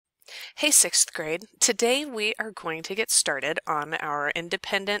Hey, sixth grade. Today we are going to get started on our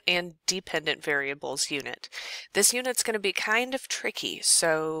independent and dependent variables unit. This unit's going to be kind of tricky,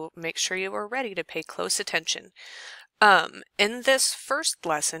 so make sure you are ready to pay close attention. In this first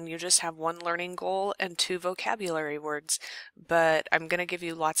lesson, you just have one learning goal and two vocabulary words, but I'm going to give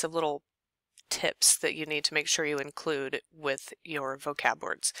you lots of little tips that you need to make sure you include with your vocab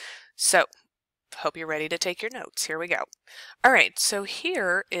words. So, hope you're ready to take your notes. Here we go. All right, so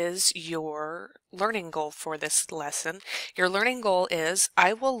here is your learning goal for this lesson. Your learning goal is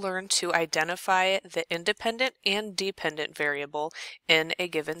I will learn to identify the independent and dependent variable in a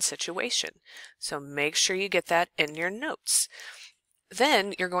given situation. So make sure you get that in your notes.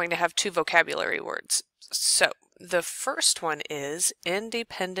 Then you're going to have two vocabulary words. So the first one is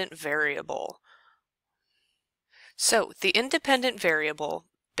independent variable. So the independent variable,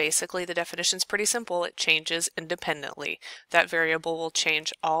 basically, the definition is pretty simple. It changes independently. That variable will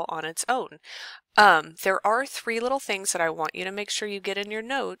change all on its own. There are three little things that I want you to make sure you get in your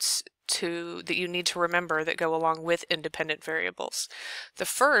notes that you need to remember that go along with independent variables. The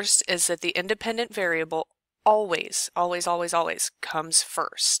first is that the independent variable always comes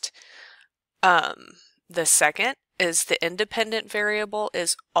first. The second is the independent variable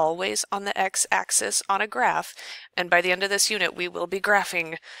is always on the x-axis on a graph, and by the end of this unit we will be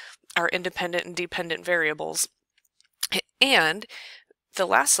graphing our independent and dependent variables. And the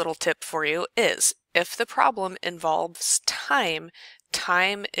last little tip for you is if the problem involves time,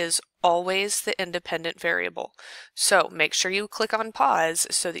 time is always the independent variable. So make sure you click on pause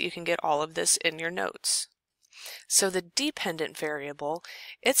so that you can get all of this in your notes. So the dependent variable,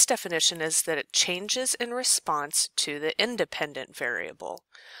 its definition is that it changes in response to the independent variable.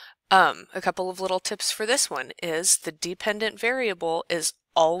 A couple of little tips for this one is the dependent variable is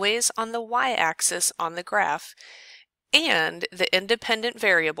always on the y-axis on the graph, and the independent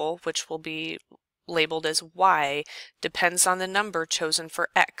variable, which will be labeled as y, depends on the number chosen for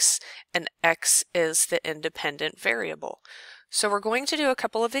x, and x is the independent variable. So we're going to do a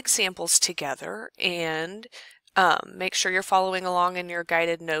couple of examples together, and make sure you're following along in your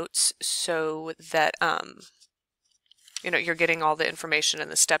guided notes so that you're getting all the information and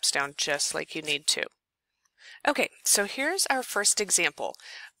the steps down just like you need to. Okay, so here's our first example.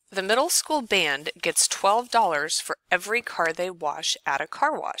 The middle school band gets $12 for every car they wash at a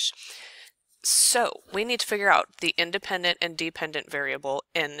car wash. So we need to figure out the independent and dependent variable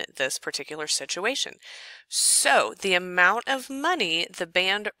in this particular situation. So the amount of money the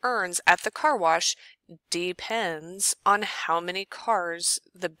band earns at the car wash depends on how many cars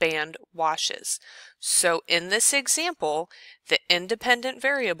the band washes. So in this example, the independent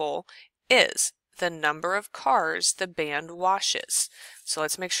variable is the number of cars the band washes. So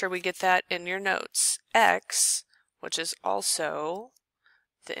let's make sure we get that in your notes. X, which is also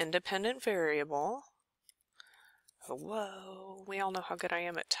the independent variable. Whoa, we all know how good I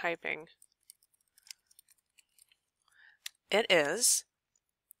am at typing. It is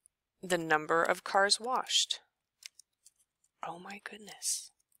the number of cars washed. Oh my goodness.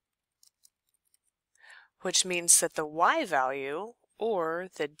 Which means that the y value, or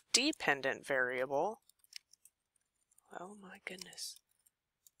the dependent variable, oh my goodness,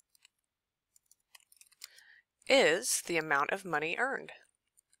 is the amount of money earned.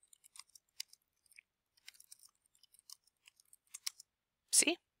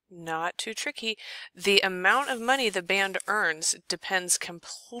 See? Not too tricky. The amount of money the band earns depends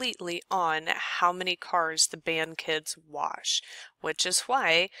completely on how many cars the band kids wash, which is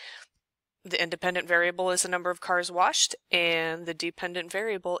why the independent variable is the number of cars washed, and the dependent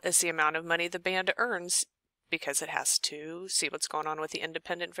variable is the amount of money the band earns, because it has to see what's going on with the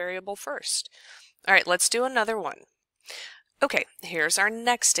independent variable first. All right, let's do another one. Okay, here's our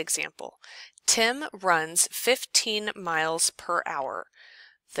next example. Tim runs 15 miles per hour.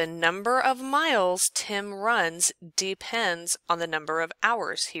 The number of miles Tim runs depends on the number of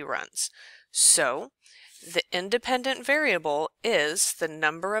hours he runs. So, the independent variable is the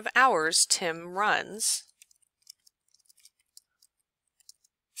number of hours Tim runs.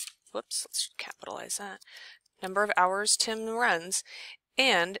 Whoops, let's capitalize that. Number of hours Tim runs,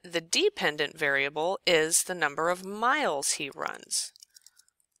 and the dependent variable is the number of miles he runs.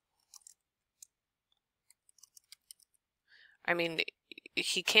 I mean,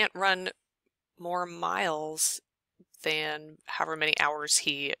 he can't run more miles than however many hours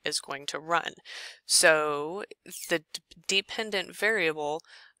he is going to run. So the dependent variable,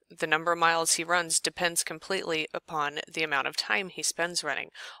 the number of miles he runs, depends completely upon the amount of time he spends running.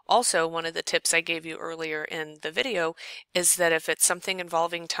 Also, one of the tips I gave you earlier in the video is that if it's something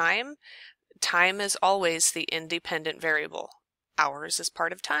involving time, time is always the independent variable. Hours is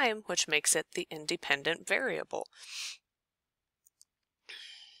part of time, which makes it the independent variable.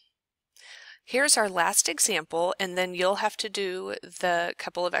 Here's our last example, and then you'll have to do the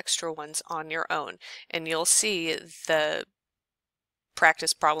couple of extra ones on your own, and you'll see the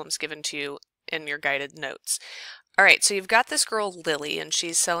practice problems given to you in your guided notes. All right, so you've got this girl Lily, and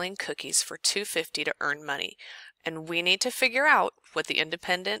she's selling cookies for $2.50 to earn money. And we need to figure out what the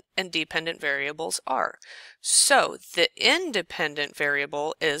independent and dependent variables are. So the independent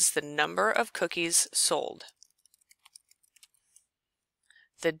variable is the number of cookies sold.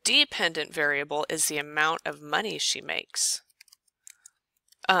 The dependent variable is the amount of money she makes.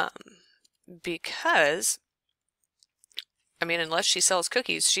 Because, I mean, unless she sells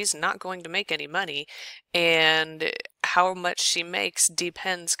cookies, she's not going to make any money, and how much she makes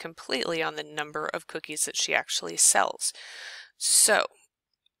depends completely on the number of cookies that she actually sells. So,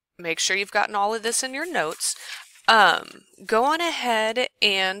 make sure you've gotten all of this in your notes. Go on ahead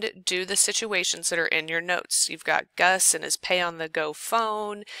and do the situations that are in your notes. You've got Gus and his pay on the go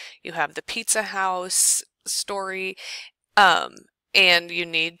phone. You have the Pizza House story. And you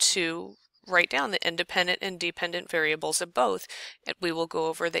need to write down the independent and dependent variables of both. And we will go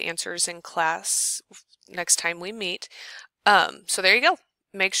over the answers in class next time we meet. So there you go.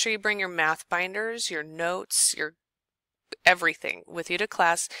 Make sure you bring your math binders, your notes, your everything with you to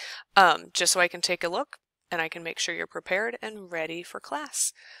class, just so I can take a look and I can make sure you're prepared and ready for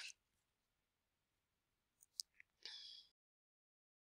class.